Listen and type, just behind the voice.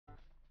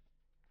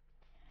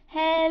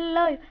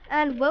Hello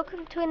and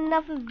welcome to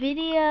another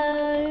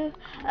video.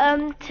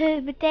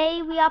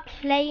 Today we are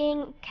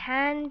playing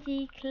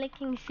Candy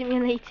Clicking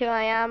Simulator.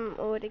 I am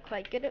already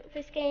quite good at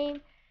this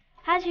game,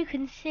 as you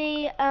can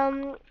see.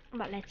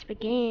 But let's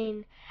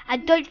begin.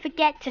 And don't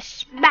forget to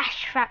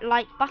smash that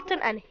like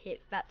button and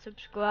hit that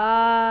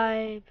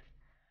subscribe.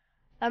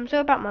 I'm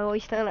sorry about my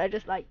voice now. I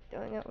just like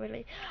doing it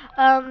really.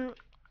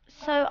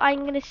 So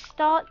I'm gonna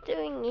start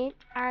doing it,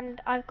 and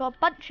I've got a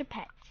bunch of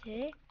pets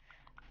here.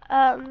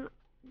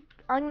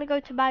 I'm gonna go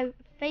to my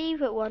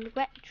favourite one,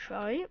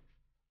 Retro.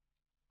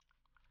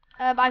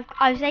 I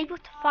was able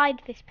to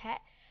find this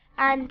pet,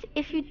 and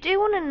if you do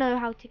want to know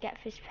how to get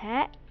this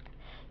pet,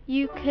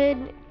 you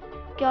can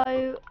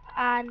go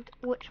and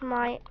watch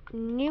my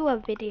newer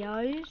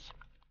videos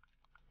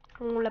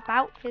all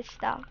about this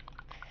stuff.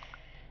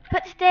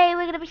 But today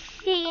we're going to be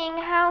seeing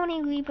how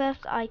many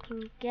rebirths I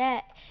can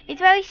get. It's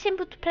very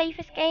simple to play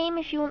this game.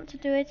 If you want to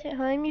do it at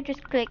home, you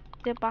just click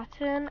the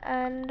button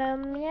and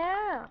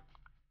yeah.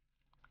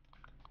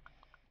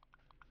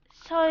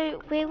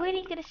 So we're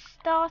really going to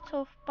start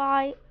off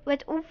by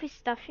with all this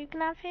stuff you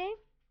can have here.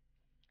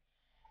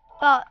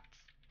 But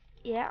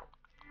yeah,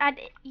 and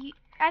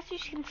as you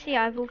can see,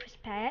 I have all these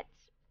pets.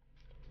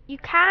 You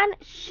can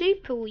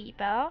super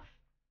rebirth,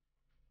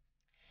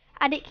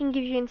 and it can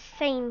give you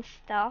insane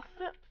stuff.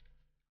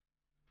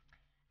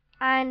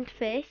 And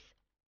this.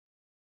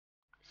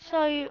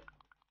 So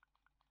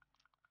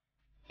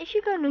if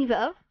you go and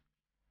rebirth,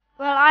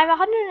 well, I have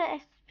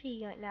 100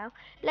 SP right now.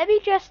 Let me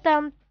just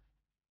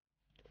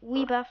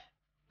rebirth.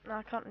 No,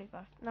 I can't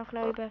rebirth. No, can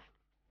I rebirth?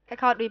 I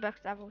can't rebirth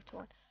because I have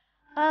auto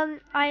one.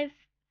 I've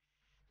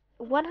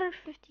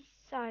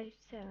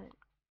 157.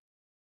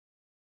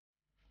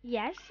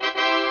 Yes.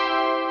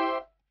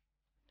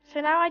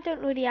 So now I don't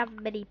really have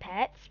many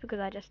pets because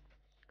I just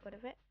got rid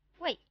of it.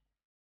 Wait.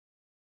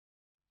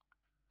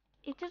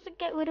 It doesn't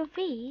get rid of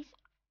these.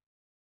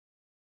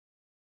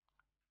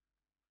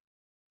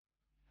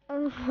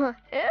 Oh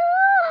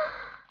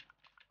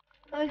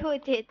I thought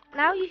it did.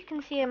 Now you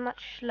can see them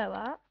much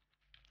slower.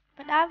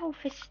 But I have all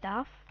this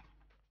stuff.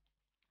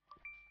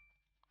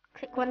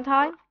 Click one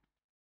time.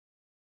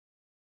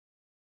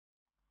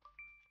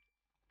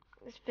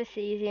 It's this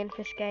easy in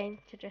this game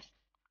to just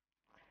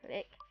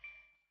click.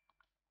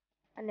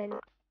 And then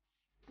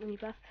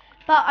rebirth.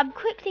 But I'm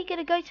quickly going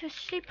to go to a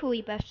super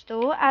rebirth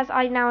store as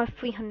I now have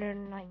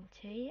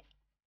 390.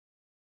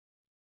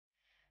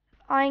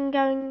 I'm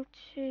going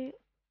to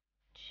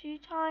 2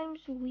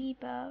 times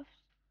rebirths.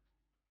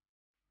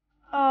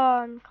 Oh,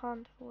 I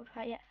can't afford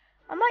that yet.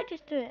 I might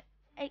just do it.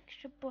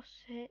 Extra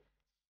boss hit.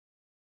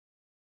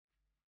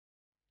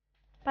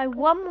 By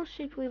one more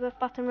super rebirth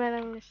button, then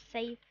I'm going to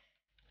save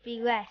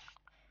the rest.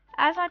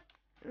 As I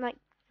like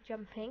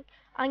jumping,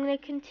 I'm going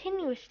to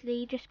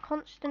continuously, just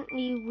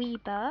constantly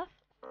rebirth.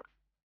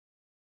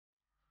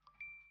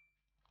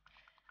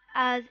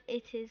 As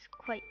it is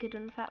quite good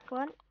on that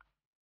one.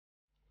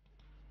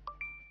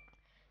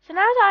 So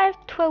now that I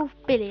have 12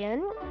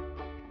 billion,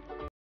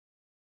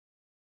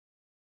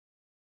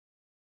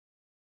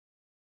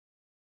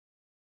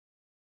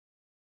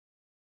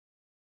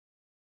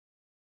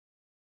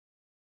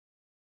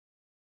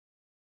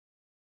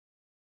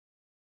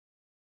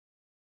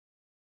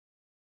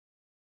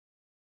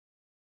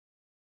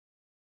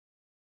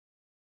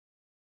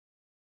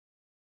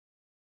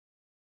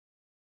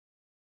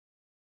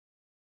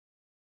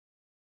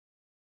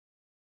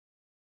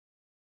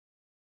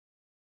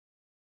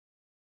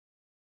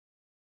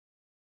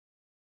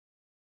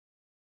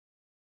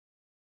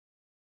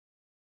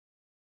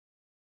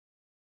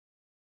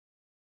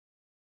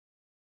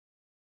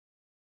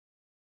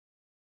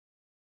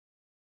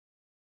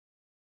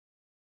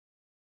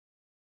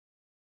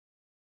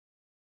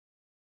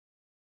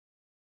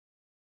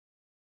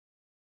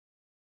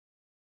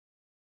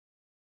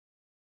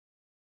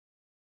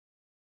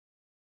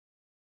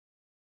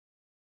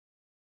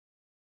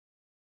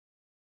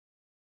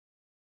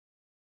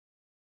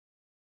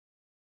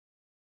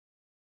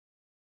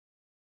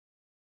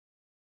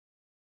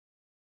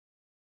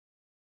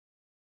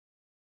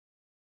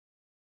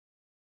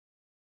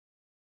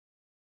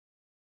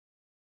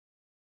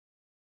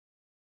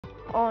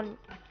 on.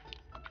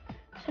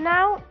 So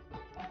now,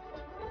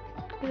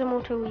 because I'm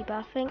auto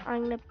rebirthing,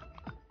 I'm going to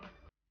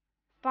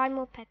buy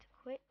more pet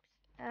equips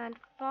and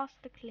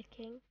faster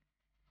clicking.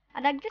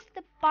 And I'm just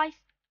going to buy...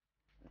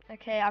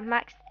 Okay, I've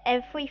maxed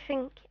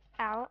everything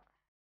out.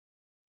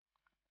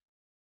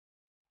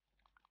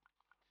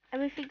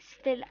 Everything's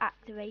still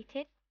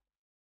activated.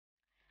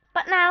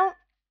 But now,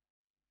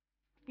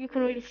 you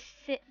can really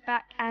sit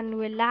back and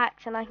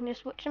relax and I can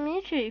just watch some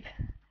YouTube.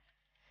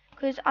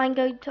 Because I'm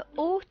going to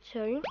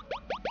auto.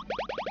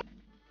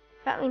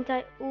 That means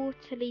I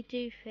autoly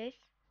do this.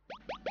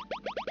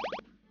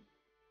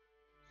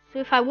 So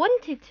if I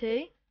wanted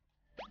to,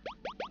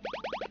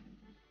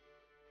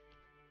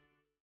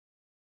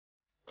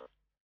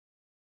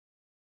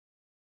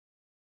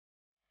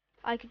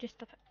 I could just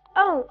stop it.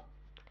 Oh!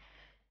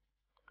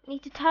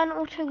 Need to turn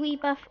auto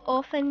rebirth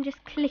off and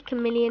just click a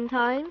million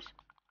times.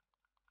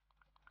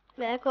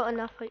 There, got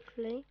enough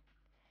hopefully.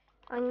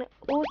 I'm gonna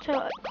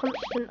auto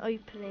constant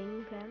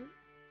opening then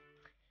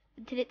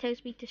until it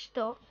tells me to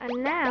stop.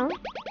 And now,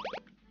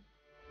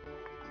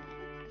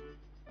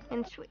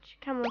 and switch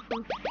camera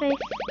from face.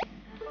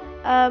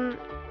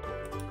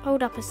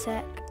 Hold up a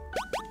sec.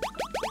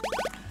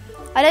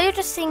 I know you're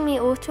just seeing me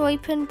auto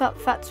open, but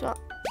that's what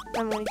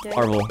I'm really doing.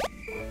 Marvel.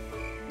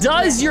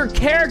 Does your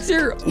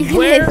character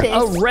wear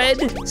a red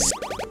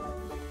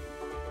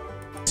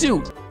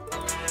suit?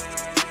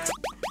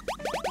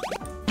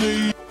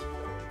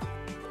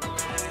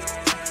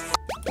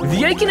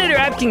 The Akinator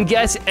app can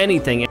guess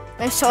anything.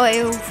 I'm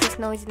sorry, this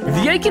noise in the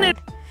The Akinator.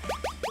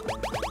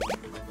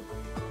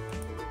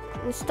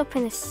 We'll stop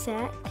in a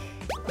sec.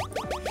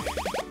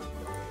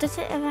 Does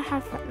it ever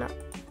have that? No.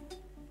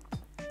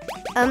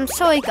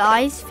 Sorry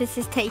guys, this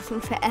is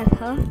taking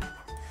forever.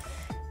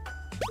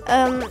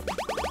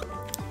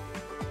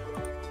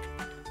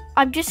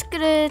 I'm just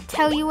gonna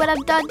tell you what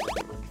I've done.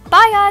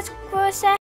 Bye guys for a sec.